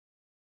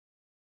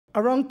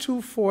Around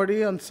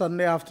 2:40 on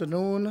Sunday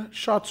afternoon,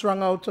 shots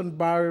rang out on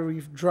Barrier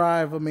Reef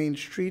Drive, a main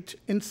street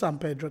in San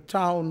Pedro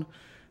Town.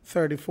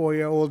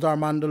 34-year-old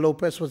Armando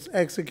Lopez was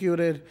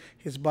executed.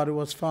 His body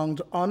was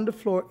found on the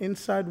floor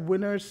inside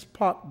Winner's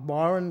Spot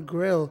Bar and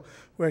Grill,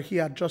 where he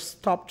had just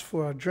stopped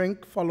for a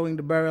drink following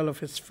the burial of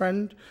his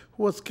friend,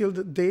 who was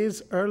killed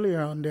days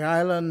earlier on the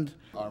island.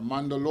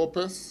 Armando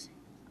Lopez,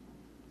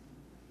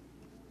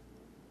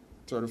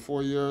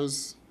 34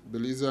 years,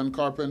 Belize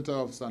Carpenter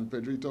of San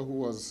Pedro, who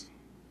was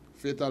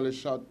fatally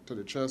shot to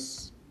the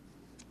chest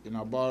in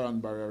a bar on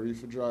Barrier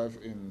Reef Drive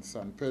in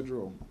San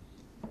Pedro.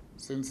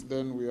 Since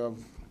then, we have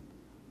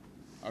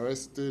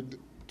arrested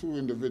two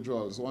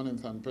individuals, one in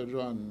San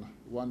Pedro and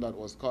one that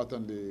was caught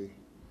on the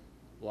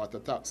water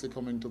taxi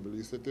coming to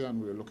Belize City,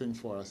 and we're looking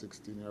for a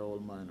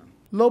 16-year-old minor.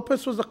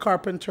 Lopez was a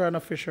carpenter and a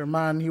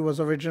fisherman. He was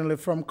originally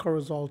from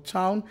Corozal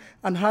town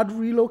and had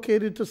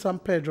relocated to San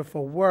Pedro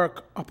for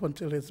work up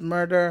until his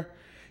murder.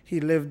 He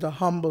lived a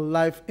humble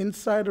life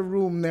inside a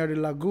room near the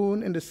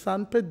lagoon in the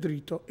San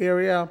Pedrito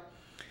area.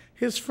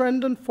 His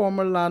friend and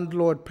former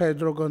landlord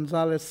Pedro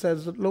Gonzalez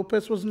says that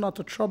Lopez was not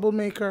a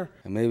troublemaker.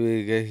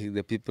 Maybe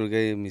the people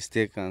gave a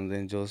mistake and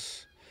then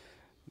just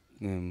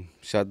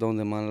shut down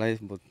the man's life,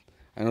 but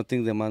I don't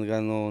think the man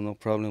got no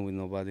problem with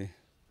nobody.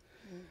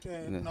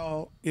 Okay. Yeah.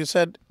 Now, you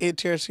said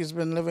 8 years he's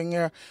been living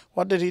here.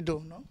 What did he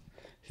do? No?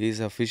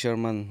 He's a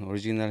fisherman.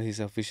 Originally, he's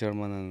a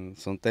fisherman, and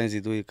sometimes he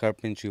do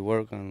carpentry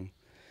work.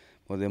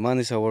 But the man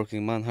is a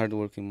working man,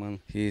 hard-working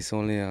man. He's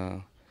only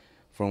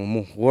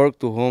from work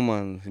to home,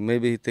 and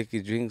maybe he take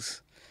his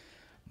drinks.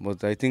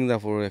 But I think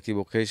that for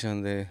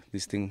equivocation,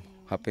 this thing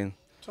happened.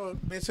 So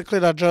basically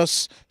that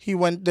just he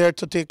went there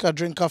to take a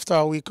drink after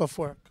a week of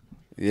work.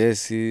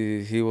 Yes,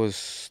 he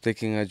was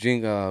taking a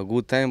drink, a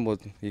good time, but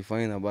he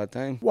find a bad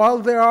time. While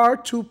there are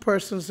two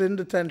persons in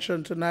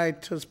detention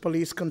tonight, as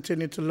police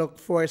continue to look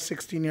for a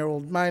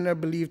 16-year-old minor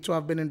believed to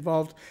have been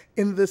involved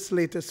in this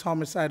latest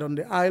homicide on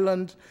the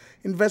island,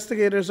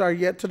 investigators are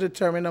yet to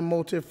determine a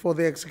motive for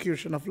the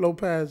execution of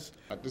Lopez.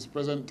 At this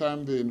present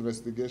time, the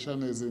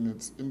investigation is in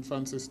its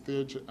infancy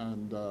stage,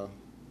 and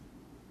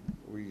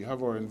we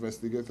have our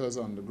investigators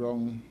on the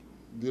ground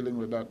dealing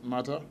with that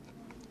matter.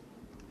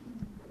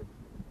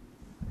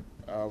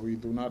 We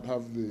do not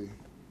have the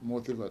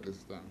motive at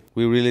this time.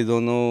 We really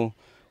don't know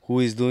who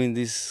is doing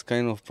this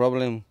kind of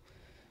problem,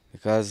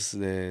 because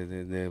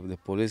the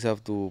police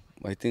have to,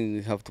 I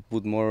think, have to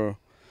put more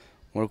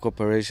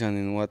cooperation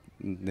in what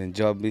the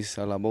job is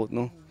all about,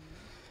 no?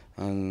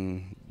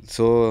 And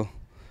so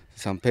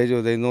San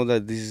Pedro, they know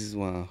that this is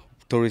a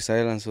tourist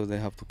island, so they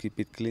have to keep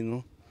it clean,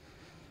 no?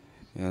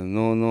 And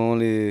no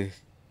only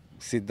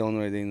sit down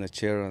right in a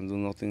chair and do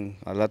nothing.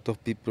 A lot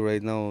of people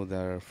right now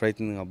that are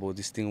frightened about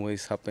this thing what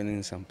is happening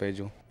in San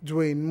Pedro.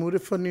 Duane, Moody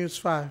for News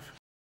 5.